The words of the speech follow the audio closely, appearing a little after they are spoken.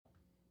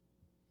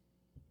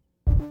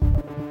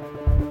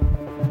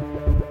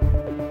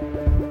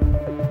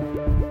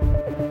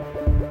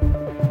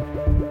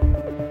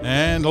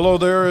And hello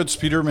there, it's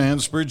Peter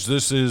Mansbridge.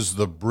 This is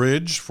The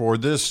Bridge for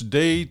this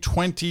day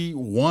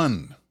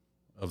 21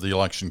 of the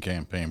election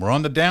campaign. We're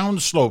on the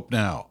downslope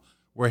now.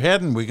 We're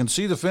heading. We can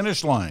see the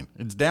finish line.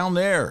 It's down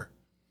there.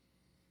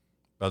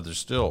 But there's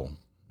still,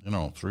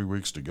 3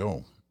 weeks to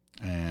go.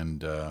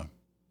 And a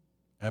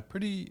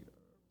pretty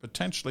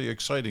potentially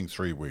exciting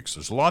 3 weeks.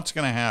 There's lots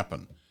going to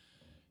happen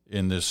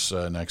in this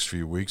next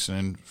few weeks.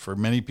 And for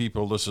many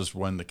people, this is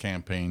when the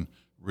campaign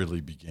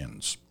really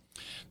begins.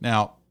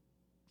 Now,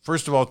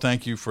 first of all,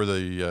 thank you for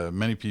the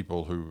many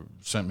people who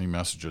sent me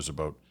messages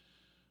about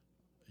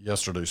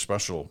yesterday's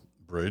special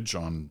bridge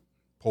on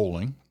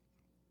polling.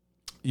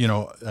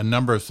 A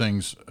number of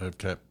things have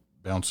kept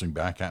bouncing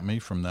back at me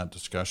from that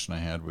discussion I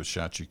had with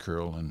Shachi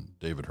Kurl and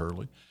David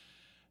Hurley.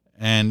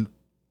 And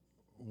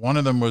one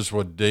of them was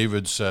what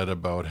David said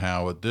about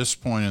how at this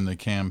point in the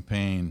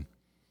campaign,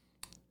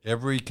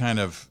 every kind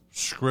of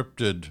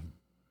scripted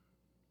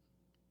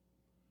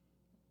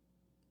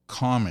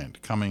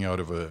comment coming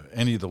out of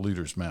any of the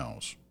leaders'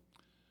 mouths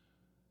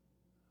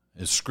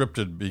is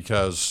scripted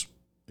because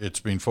it's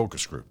been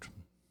focus grouped.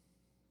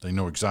 They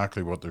know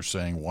exactly what they're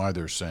saying, why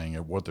they're saying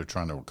it, what they're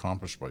trying to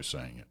accomplish by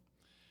saying it.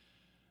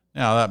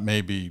 Now, that may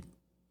be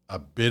a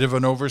bit of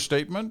an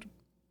overstatement,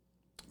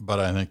 but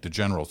I think the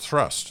general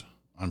thrust,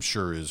 I'm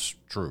sure, is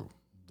true.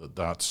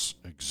 That's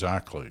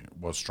exactly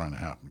what's trying to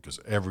happen, because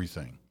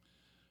everything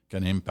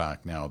can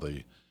impact now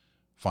the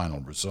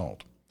final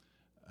result.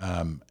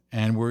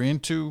 And we're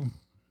into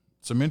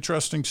some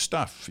interesting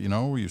stuff.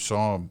 You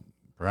saw,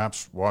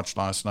 perhaps watched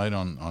last night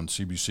on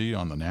CBC,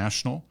 on the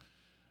National.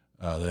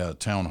 They had a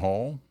town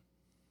hall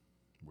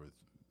with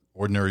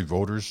ordinary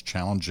voters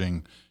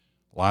challenging.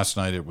 Last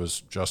night it was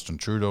Justin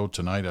Trudeau.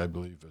 Tonight I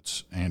believe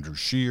it's Andrew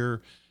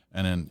Scheer.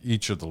 And then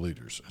each of the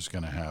leaders is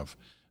going to have,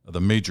 the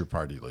major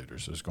party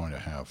leaders is going to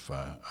have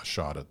a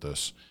shot at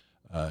this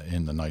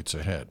in the nights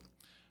ahead.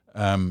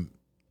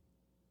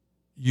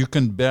 You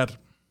can bet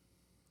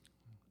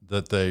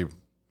that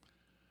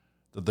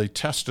they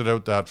tested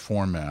out that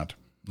format,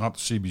 not the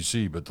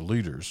CBC, but the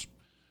leaders.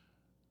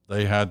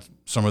 They had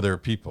some of their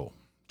people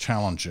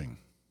challenging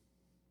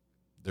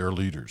their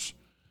leaders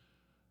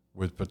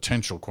with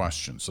potential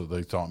questions that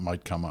they thought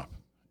might come up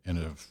in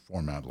a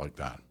format like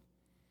that.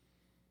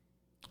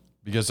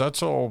 Because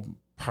that's all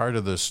part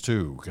of this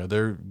too.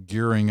 They're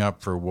gearing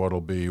up for what'll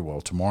be,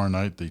 tomorrow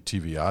night, the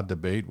TVA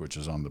debate, which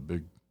is on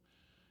the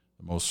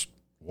most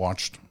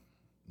watched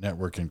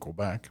network in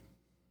Quebec,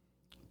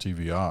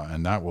 TVA,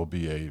 and that will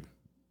be a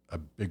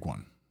big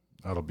one.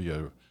 That'll be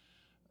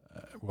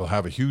will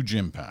have a huge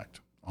impact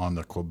on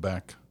the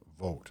Quebec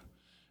vote.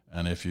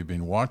 And if you've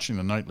been watching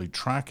the nightly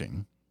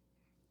tracking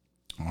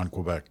on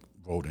Quebec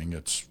voting,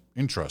 it's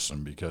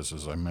interesting because,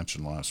 as I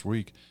mentioned last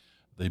week,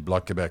 the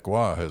Bloc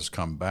Québécois has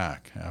come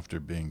back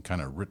after being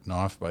kind of written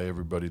off by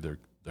everybody.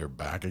 They're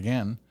back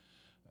again.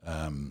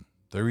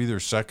 They're either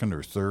second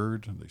or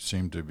third. They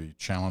seem to be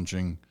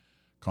challenging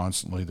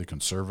constantly the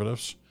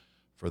Conservatives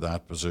for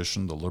that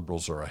position. The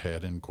Liberals are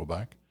ahead in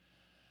Quebec.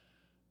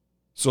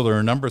 So there are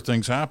a number of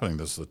things happening.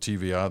 There's the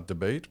TVA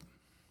debate.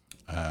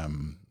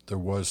 There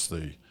was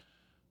the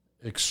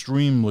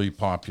extremely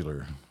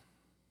popular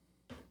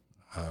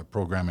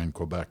program in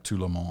Quebec, Tout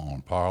le monde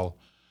en parle,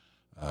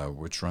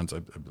 which runs, I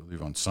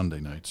believe, on Sunday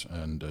nights.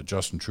 And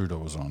Justin Trudeau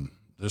was on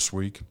this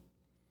week.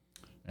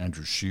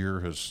 Andrew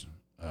Scheer has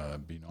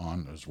been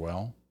on as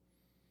well.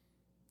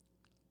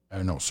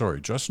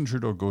 Justin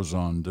Trudeau goes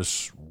on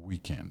this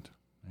weekend.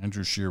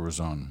 Andrew Scheer was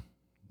on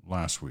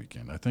last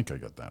weekend. I think I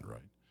got that right.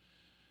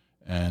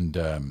 And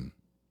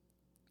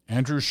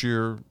Andrew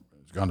Scheer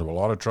has gone to a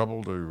lot of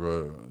trouble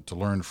to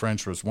learn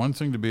French. It's one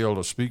thing to be able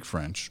to speak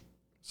French.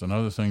 It's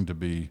another thing to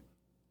be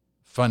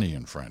funny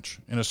in French,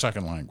 in a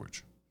second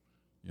language.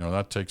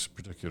 That takes a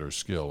particular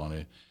skill.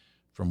 And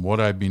from what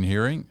I've been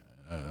hearing,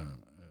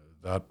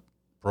 that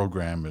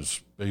program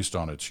is based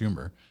on its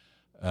humor.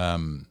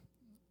 And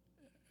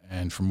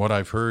from what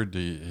I've heard,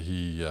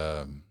 he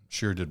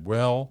Scheer did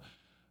well,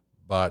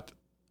 but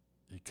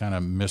he kind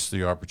of missed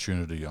the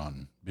opportunity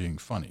on being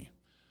funny.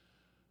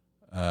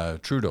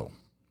 Trudeau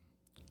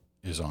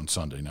is on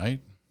Sunday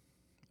night.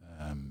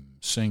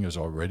 Singh has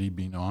already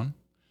been on.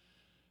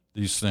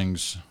 These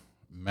things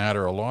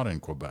matter a lot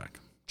in Quebec.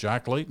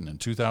 Jack Layton in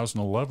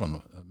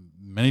 2011,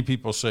 many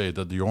people say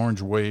that the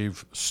Orange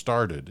Wave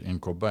started in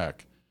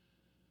Quebec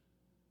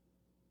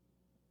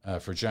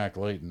for Jack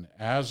Layton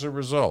as a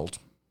result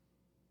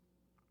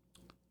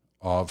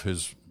of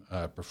his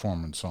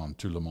performance on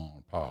Tout le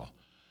monde parle.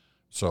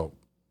 So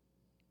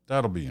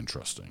that'll be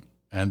interesting.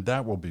 And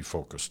that will be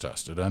focus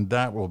tested. And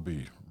that will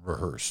be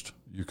rehearsed,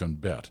 you can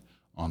bet,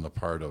 on the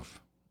part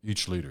of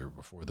each leader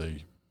before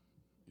they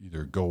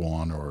either go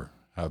on or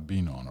have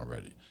been on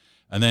already.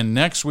 And then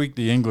next week,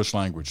 the English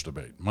language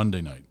debate,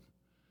 Monday night.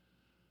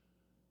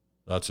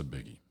 That's a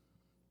biggie.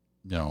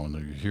 And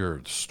you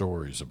hear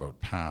stories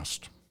about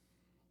past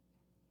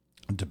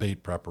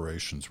debate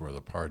preparations where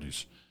the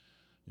parties,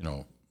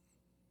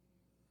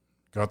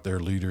 got their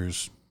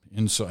leaders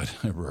inside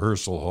a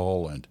rehearsal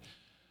hall and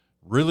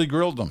really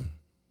grilled them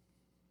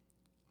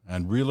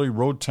and really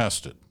road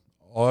tested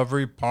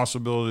every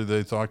possibility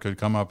they thought could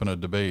come up in a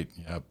debate.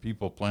 You have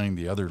people playing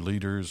the other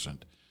leaders,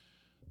 and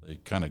they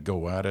kind of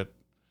go at it.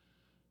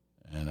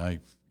 And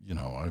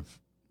I've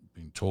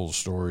been told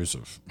stories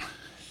of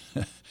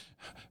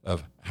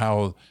of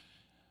how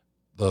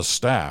the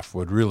staff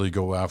would really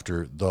go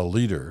after the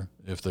leader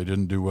if they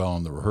didn't do well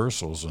in the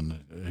rehearsals,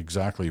 and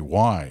exactly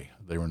why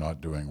they were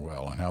not doing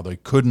well, and how they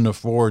couldn't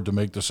afford to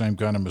make the same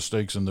kind of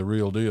mistakes in the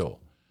real deal.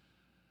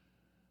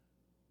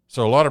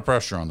 So a lot of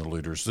pressure on the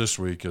leaders this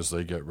week as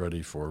they get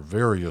ready for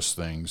various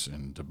things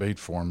in debate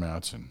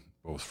formats in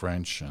both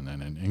French and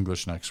then in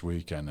English next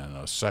week, and then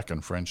a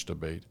second French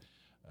debate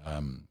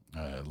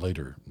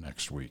later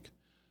next week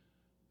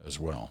as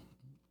well.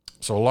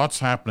 So lots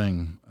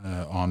happening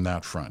on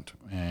that front,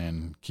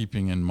 and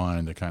keeping in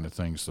mind the kind of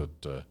things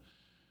that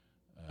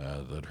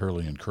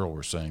Hurley and Curl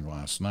were saying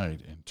last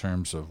night in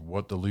terms of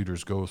what the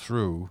leaders go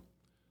through,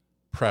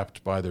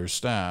 prepped by their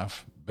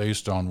staff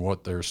based on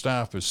what their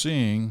staff is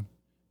seeing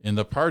in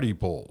the party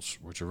polls,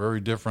 which are very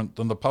different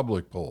than the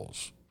public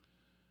polls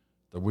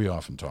that we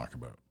often talk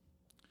about.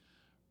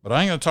 But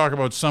I'm going to talk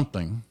about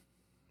something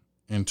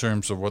in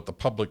terms of what the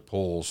public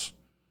polls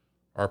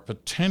are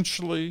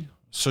potentially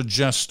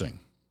suggesting.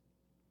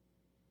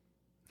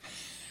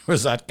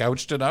 Was that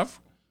couched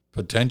enough?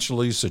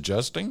 Potentially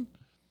suggesting?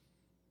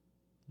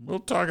 We'll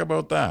talk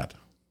about that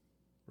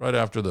right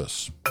after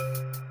this.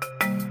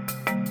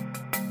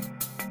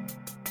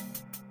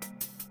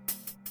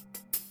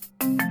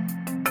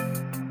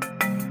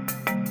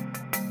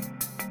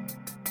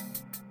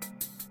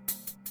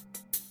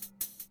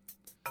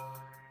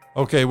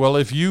 Okay, well,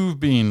 if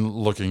you've been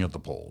looking at the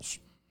polls,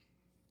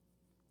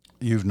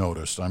 you've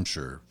noticed, I'm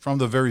sure, from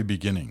the very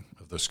beginning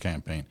of this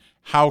campaign,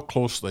 how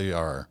close they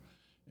are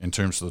in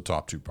terms of the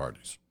top two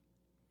parties.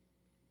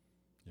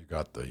 You've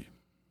got the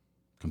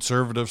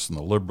Conservatives and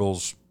the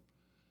Liberals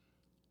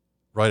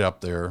right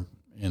up there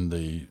in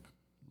the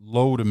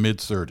low to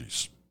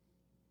mid-30s.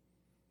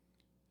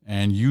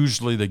 And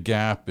usually the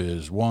gap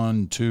is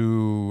 1,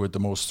 2, at the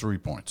most 3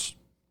 points,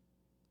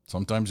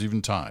 sometimes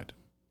even tied.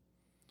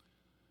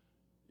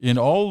 In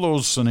all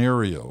those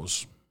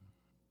scenarios,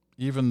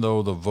 even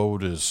though the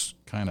vote is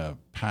kind of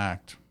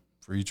packed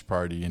for each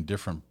party in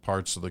different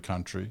parts of the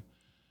country,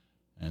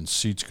 and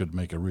seats could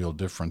make a real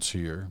difference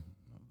here,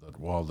 that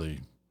while the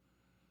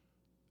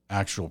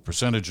actual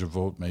percentage of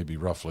vote may be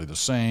roughly the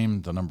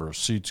same, the number of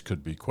seats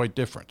could be quite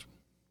different.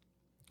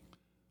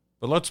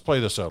 But let's play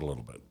this out a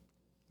little bit,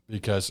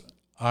 because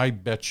I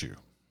bet you,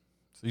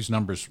 if these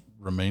numbers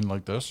remain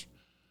like this,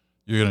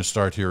 you're going to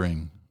start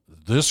hearing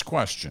this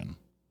question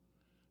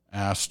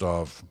asked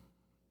of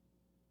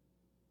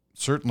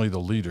certainly the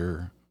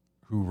leader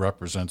who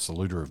represents the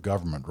leader of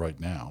government right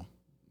now.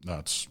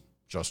 That's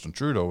Justin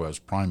Trudeau as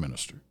Prime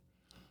Minister.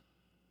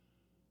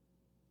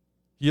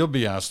 He'll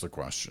be asked the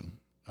question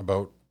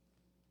about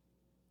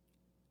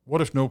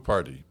what if no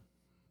party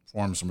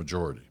forms a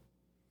majority?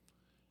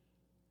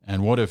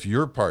 And what if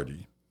your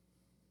party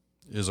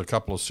is a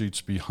couple of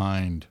seats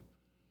behind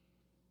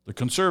the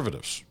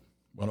Conservatives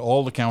when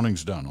all the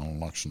counting's done on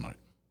election night?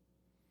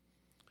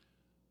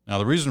 Now,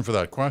 the reason for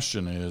that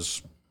question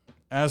is,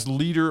 as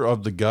leader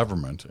of the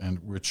government, and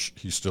which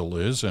he still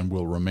is and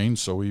will remain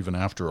so even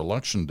after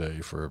Election Day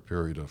for a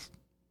period of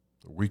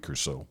a week or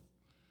so,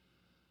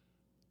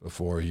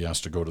 before he has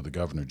to go to the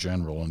Governor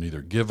General and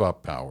either give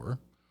up power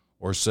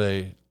or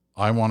say,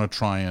 I want to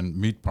try and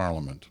meet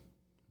Parliament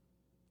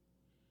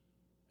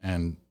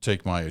and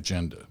take my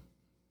agenda.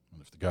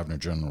 And if the Governor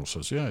General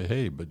says, yeah,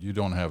 hey, but you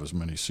don't have as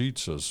many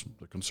seats as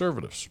the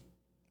Conservatives.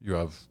 You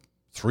have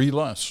 3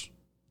 less.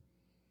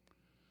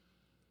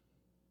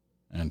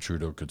 And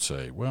Trudeau could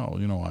say, well,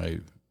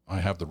 I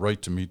have the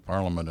right to meet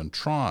Parliament and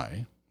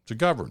try to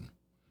govern.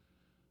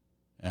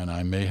 And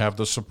I may have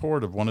the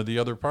support of one of the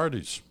other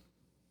parties.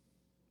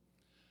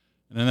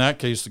 And in that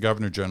case, the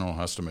Governor General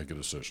has to make a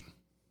decision.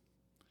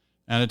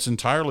 And it's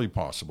entirely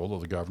possible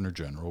that the Governor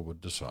General would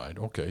decide,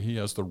 okay, he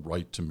has the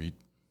right to meet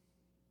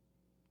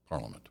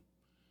Parliament.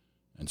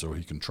 And so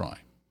he can try.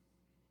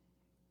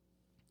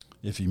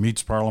 If he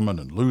meets Parliament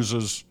and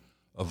loses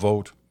a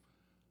vote,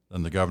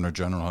 then the Governor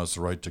General has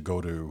the right to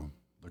go to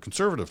the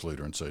Conservative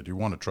leader and say, do you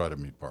want to try to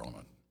meet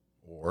Parliament?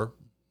 Or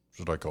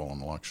should I call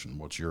an election?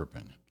 What's your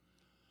opinion?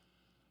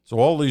 So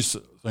all these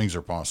things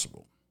are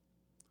possible.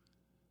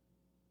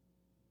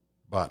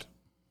 But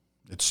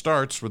it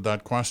starts with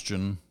that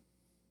question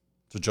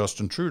to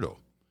Justin Trudeau,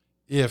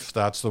 if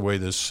that's the way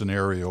this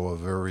scenario, a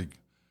very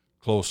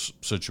close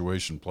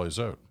situation, plays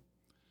out.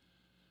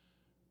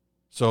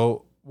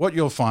 So what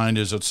you'll find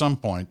is at some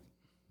point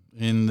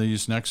in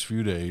these next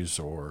few days,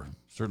 or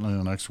certainly in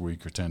the next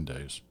week or 10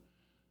 days,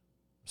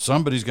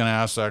 somebody's going to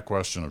ask that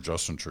question of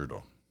Justin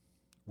Trudeau.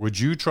 Would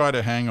you try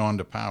to hang on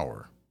to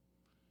power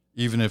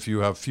even if you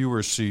have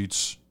fewer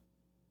seats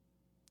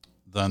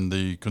than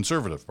the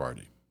Conservative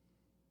Party?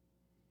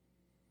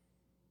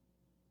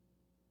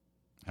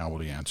 How will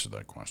he answer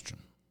that question?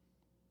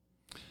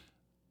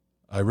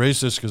 I raise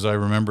this because I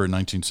remember in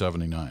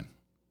 1979,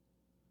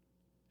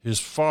 his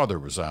father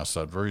was asked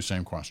that very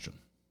same question.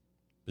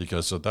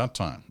 because at that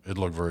time it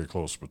looked very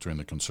close between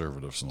the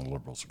Conservatives and the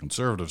Liberals. The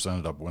Conservatives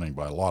ended up winning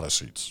by a lot of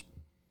seats.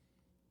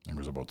 It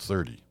was about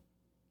 30.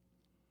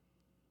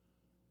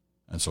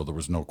 And so there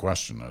was no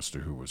question as to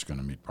who was going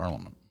to meet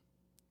Parliament.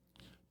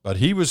 But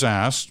he was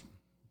asked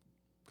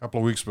a couple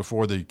of weeks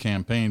before the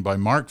campaign by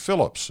Mark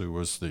Phillips, who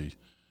was the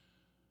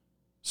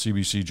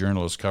CBC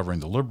journalist covering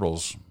the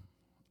Liberals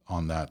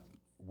on that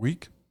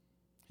week.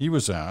 He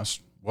was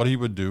asked what he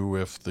would do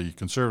if the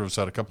Conservatives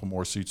had a couple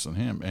more seats than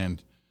him.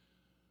 And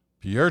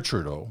Pierre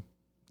Trudeau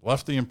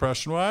left the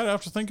impression, well, I'd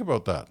have to think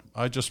about that.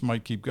 I just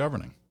might keep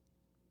governing.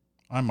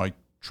 I might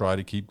try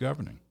to keep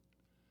governing.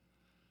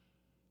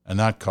 And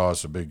that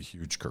caused a big,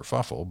 huge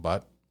kerfuffle,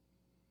 but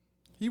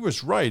he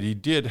was right. He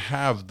did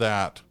have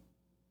that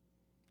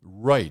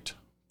right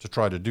to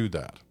try to do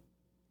that.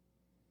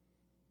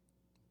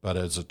 But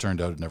as it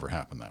turned out, it never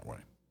happened that way.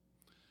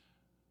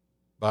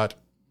 But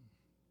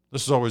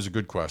this is always a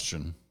good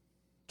question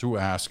to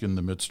ask in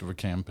the midst of a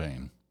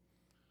campaign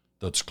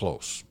that's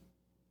close.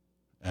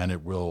 And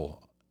it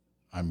will,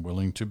 I'm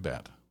willing to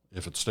bet,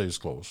 if it stays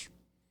close,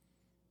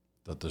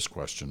 that this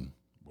question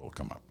will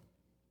come up.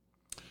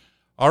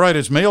 All right,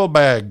 it's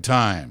mailbag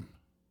time.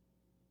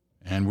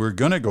 And we're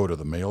going to go to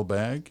the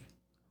mailbag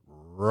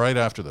right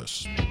after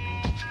this.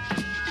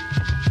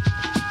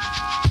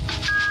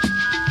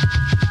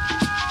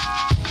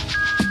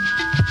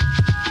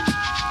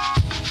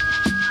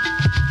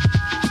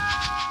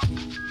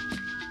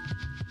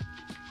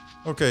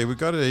 Okay, we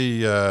got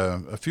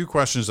a few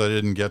questions I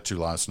didn't get to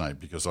last night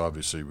because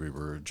obviously we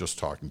were just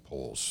talking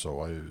polls.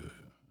 So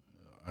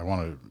I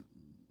want to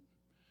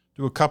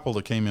do a couple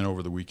that came in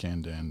over the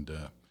weekend and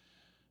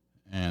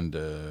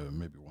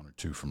maybe one or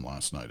two from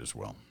last night as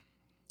well.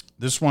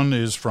 This one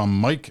is from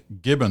Mike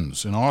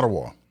Gibbons in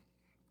Ottawa.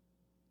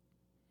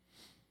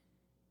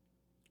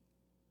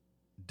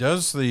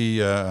 Does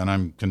the, and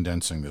I'm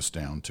condensing this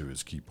down to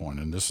its key point,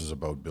 and this is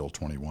about Bill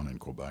 21 in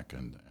Quebec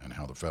and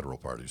how the federal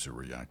parties are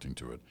reacting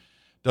to it.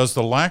 Does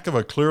the lack of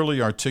a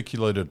clearly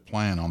articulated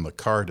plan on the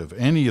part of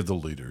any of the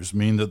leaders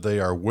mean that they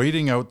are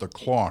waiting out the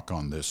clock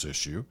on this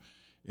issue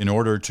in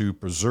order to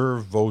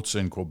preserve votes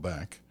in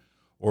Quebec?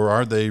 Or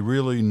are they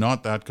really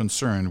not that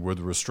concerned with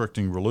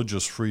restricting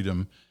religious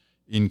freedom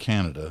in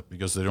Canada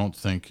because they don't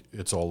think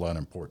it's all that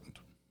important?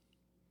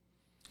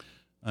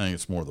 I think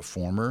it's more the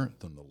former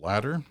than the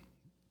latter.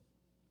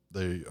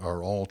 They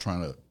are all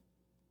trying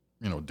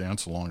to,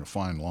 dance along a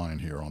fine line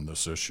here on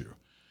this issue.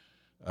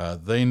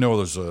 They know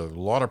there's a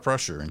lot of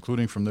pressure,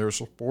 including from their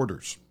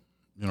supporters.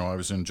 I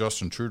was in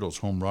Justin Trudeau's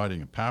home riding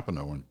in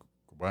Papineau in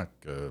Quebec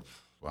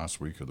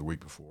last week or the week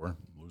before. I'm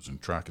losing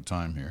track of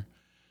time here.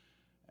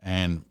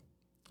 And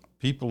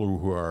people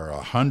who are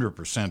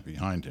 100%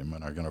 behind him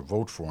and are going to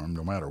vote for him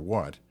no matter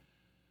what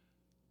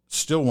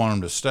still want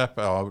him to step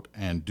out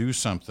and do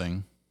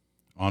something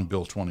on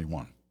Bill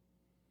 21.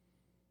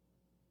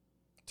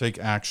 Take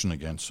action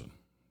against it.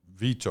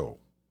 Veto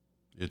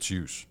its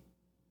use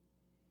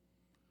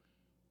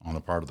on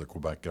the part of the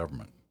Quebec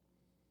government.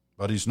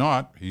 But he's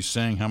not. He's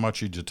saying how much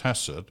he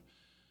detests it,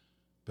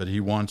 but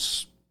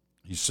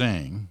he's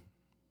saying,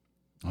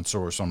 and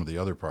so are some of the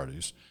other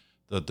parties,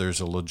 that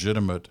there's a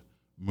legitimate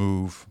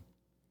move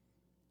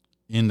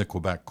in the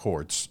Quebec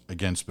courts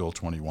against Bill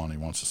 21. He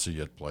wants to see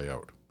it play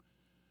out.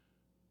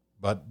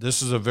 But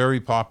this is a very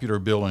popular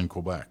bill in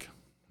Quebec,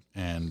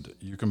 and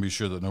you can be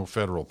sure that no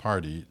federal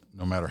party,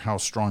 no matter how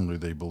strongly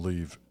they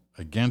believe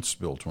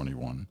against Bill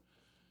 21,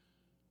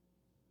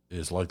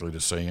 is likely to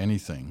say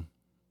anything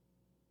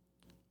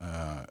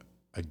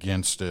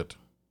against it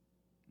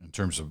in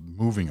terms of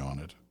moving on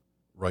it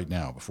right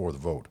now before the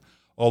vote.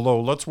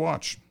 Although, let's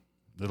watch.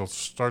 It'll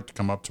start to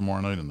come up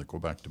tomorrow night in the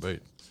Quebec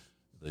debate,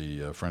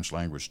 the French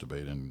language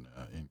debate in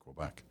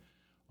Quebec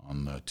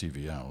on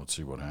TVA. Let's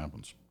see what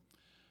happens.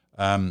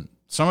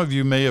 Some of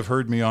you may have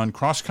heard me on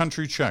Cross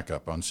Country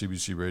Checkup on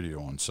CBC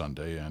Radio on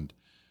Sunday, and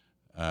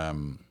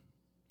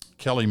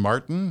Kelly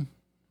Martin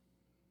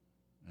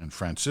and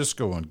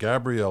Francisco and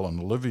Gabrielle and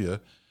Olivia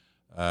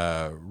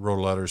wrote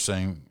a letter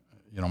saying,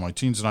 my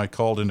teens and I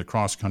called into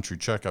Cross Country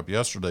Checkup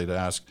yesterday to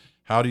ask,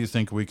 how do you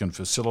think we can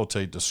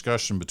facilitate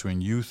discussion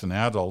between youth and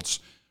adults,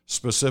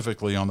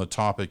 specifically on the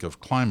topic of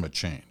climate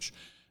change?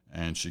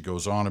 And she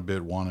goes on a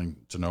bit wanting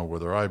to know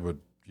whether I would,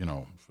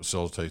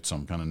 facilitate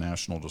some kind of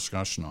national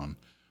discussion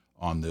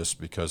on this,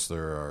 because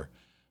there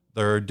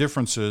are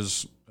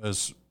differences,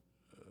 as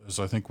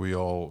I think we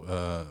all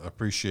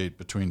appreciate,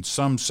 between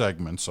some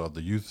segments of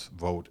the youth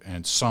vote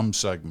and some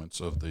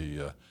segments of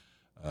the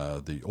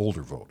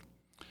older vote.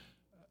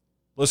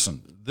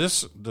 Listen,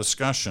 this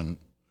discussion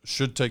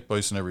should take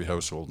place in every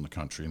household in the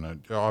country,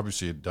 and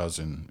obviously it does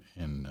in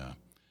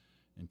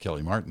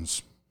Kelly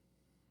Martin's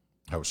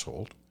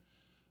household,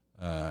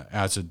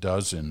 as it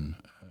does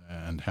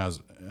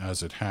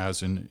as it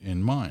has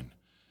in mine.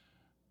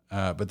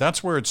 But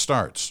that's where it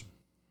starts,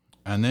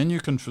 and then you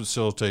can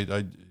facilitate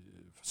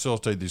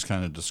these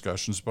kind of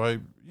discussions by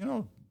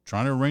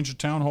trying to arrange a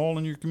town hall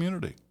in your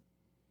community.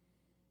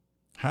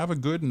 Have a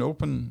good and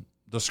open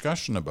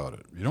discussion about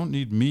it. You don't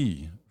need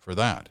me for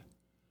that.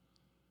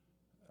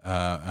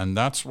 And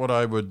that's what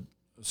I would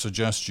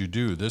suggest you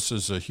do. This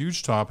is a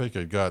huge topic.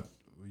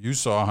 You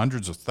saw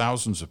hundreds of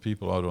thousands of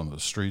people out on the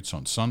streets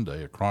on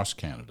Sunday across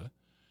Canada.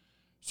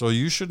 So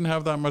you shouldn't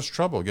have that much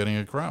trouble getting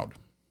a crowd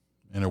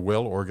in a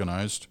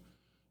well-organized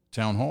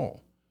town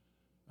hall.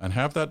 And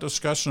have that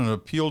discussion and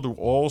appeal to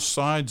all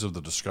sides of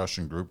the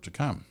discussion group to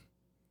come.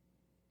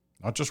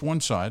 Not just one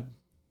side.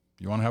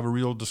 You want to have a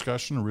real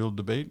discussion, a real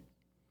debate?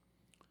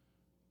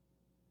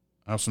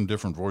 Have some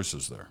different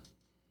voices there.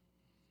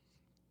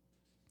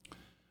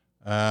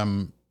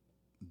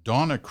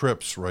 Donna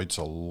Cripps writes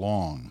a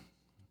long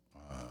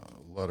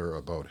letter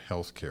about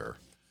healthcare.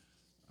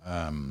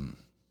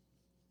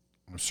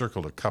 I've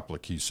circled a couple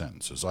of key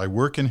sentences. I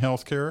work in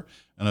healthcare,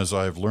 and as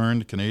I've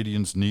learned,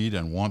 Canadians need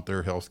and want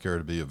their healthcare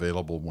to be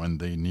available when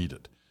they need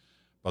it.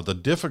 But the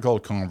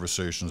difficult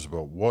conversations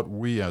about what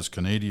we as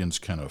Canadians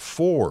can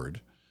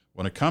afford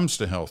when it comes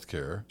to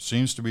healthcare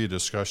seems to be a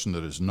discussion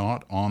that is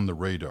not on the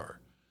radar.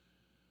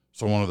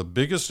 So one of the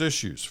biggest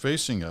issues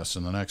facing us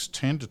in the next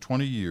 10 to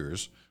 20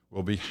 years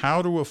will be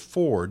how to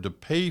afford to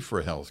pay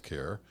for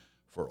healthcare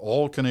for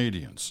all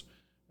Canadians.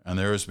 And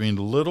there has been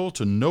little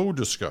to no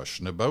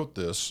discussion about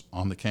this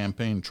on the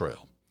campaign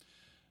trail.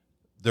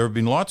 There have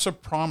been lots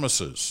of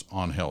promises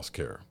on health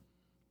care,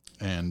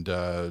 and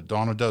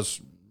Donna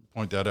does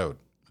point that out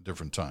at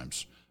different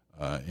times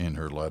in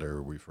her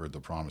letter. We've heard the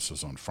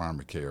promises on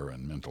pharmacare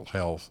and mental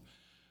health.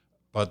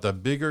 But the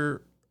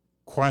bigger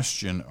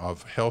question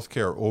of health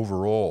care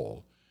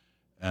overall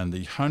and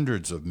the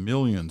hundreds of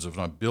millions, if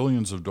not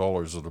billions of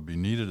dollars that will be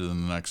needed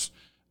in the next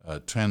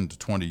 10 to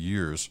 20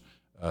 years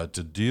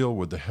to deal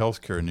with the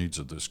healthcare needs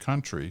of this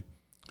country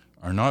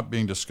are not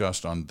being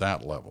discussed on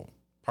that level.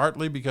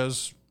 Partly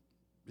because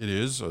it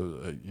is,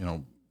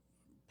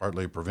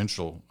 partly a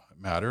provincial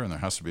matter, and there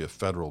has to be a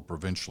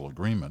federal-provincial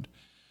agreement.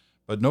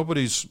 But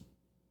nobody seems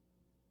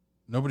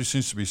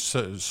to be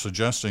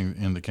suggesting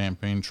in the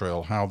campaign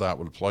trail how that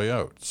would play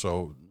out.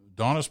 So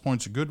Donna's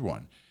point's a good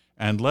one,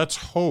 and let's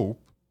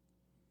hope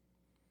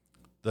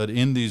that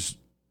in these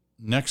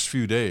next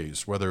few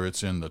days, whether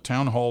it's in the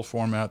town hall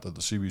format that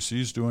the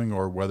CBC is doing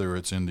or whether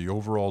it's in the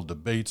overall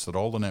debates that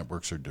all the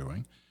networks are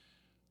doing,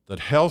 that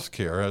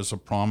healthcare has a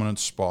prominent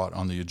spot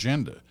on the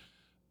agenda,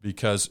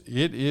 because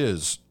it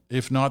is,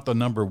 if not the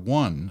number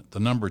one, the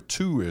number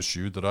two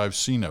issue that I've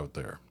seen out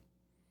there.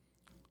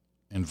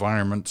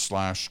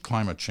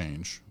 Environment/climate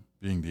change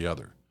being the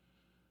other.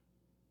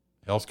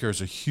 Healthcare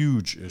is a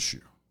huge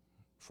issue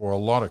for a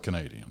lot of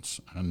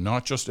Canadians, and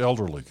not just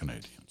elderly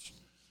Canadians.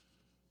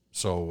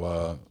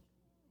 So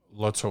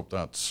let's hope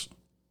that's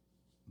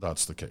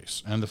the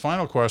case. And the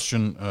final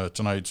question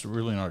tonight's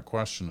really not a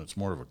question, it's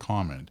more of a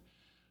comment.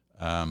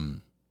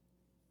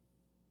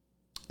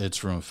 It's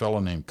from a fellow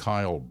named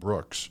Kyle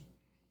Brooks.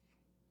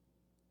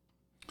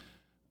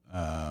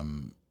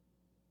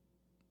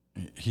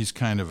 He's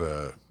kind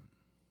of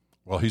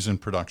he's in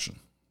production,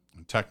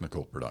 in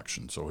technical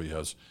production, so he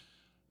has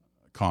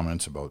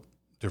comments about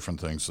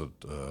different things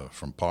that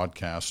from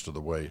podcasts to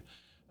the way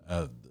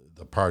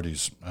the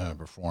parties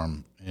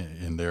perform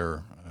in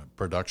their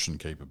production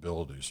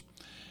capabilities.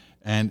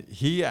 And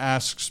he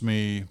asks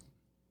me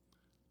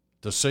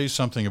to say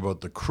something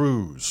about the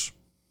crews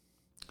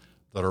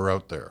that are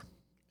out there.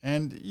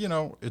 And,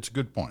 it's a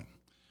good point.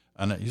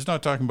 And he's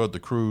not talking about the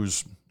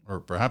crews, or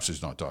perhaps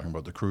he's not talking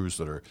about the crews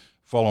that are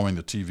following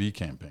the TV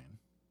campaign,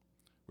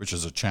 which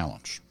is a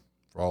challenge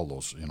for all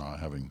those,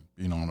 having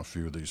been on a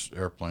few of these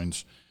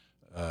airplanes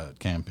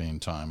campaign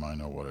time, I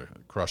know what a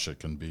crush it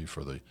can be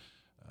for the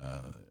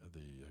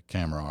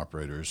camera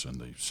operators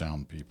and the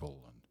sound people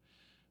and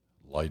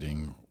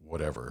lighting,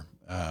 whatever.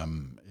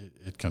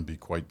 It can be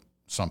quite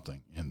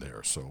something in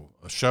there. So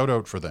a shout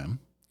out for them.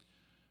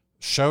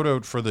 Shout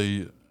out for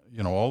the,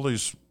 all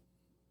these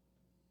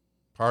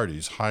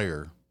parties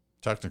hire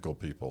technical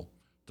people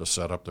to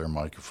set up their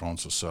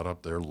microphones, to set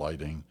up their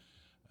lighting,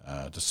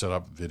 to set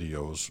up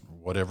videos,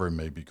 whatever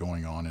may be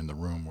going on in the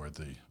room where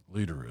the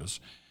leader is.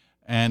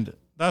 And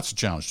that's a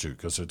challenge too,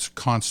 because it's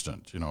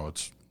constant.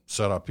 It's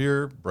set up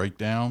here, break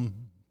down,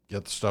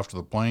 get the stuff to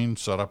the plane,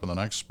 set up in the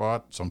next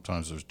spot.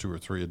 Sometimes there's 2 or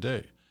 3 a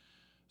day.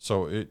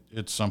 So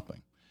it's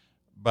something.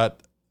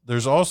 But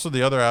there's also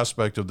the other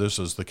aspect of this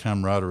is the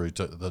camaraderie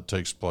that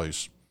takes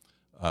place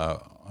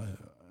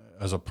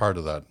as a part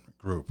of that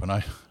group. And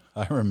I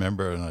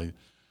remember, and I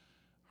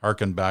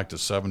hearken back to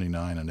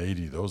 79 and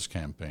 80, those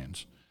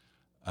campaigns,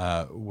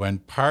 when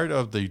part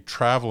of the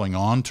traveling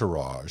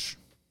entourage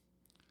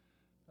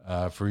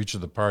for each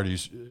of the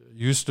parties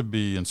used to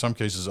be, in some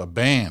cases, a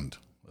band.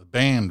 A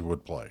band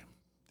would play,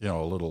 a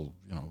little,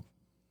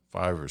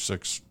 5 or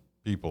 6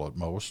 people at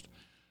most,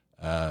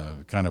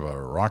 kind of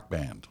a rock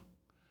band,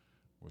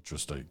 which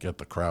was to get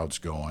the crowds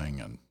going.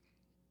 And,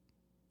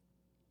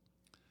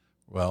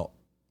 well,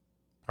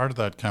 part of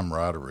that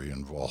camaraderie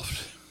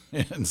involved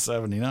in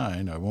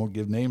 79, I won't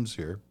give names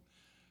here,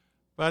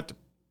 but,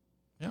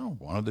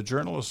 one of the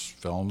journalists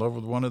fell in love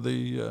with one of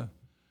the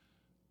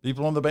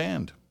people in the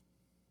band.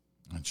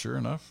 And sure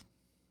enough,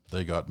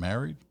 they got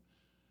married,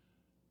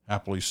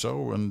 happily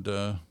so, and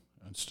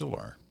still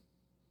are.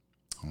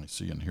 I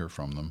see and hear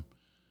from them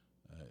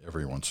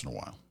every once in a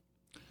while.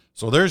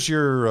 So there's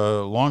your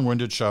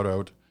long-winded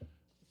shout-out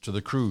to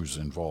the crews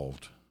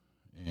involved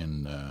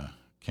in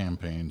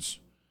campaigns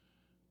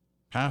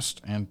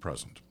past and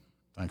present.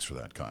 Thanks for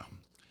that, Kyle.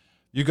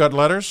 You got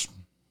letters?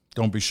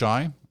 Don't be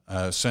shy.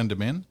 Send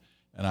them in,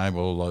 and I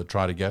will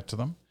try to get to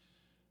them.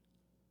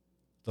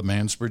 The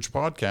Mansbridge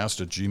Podcast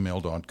at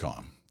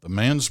gmail.com. The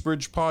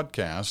Mansbridge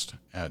Podcast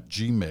at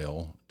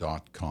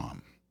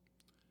gmail.com.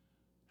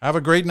 Have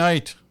a great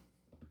night.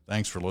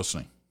 Thanks for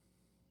listening.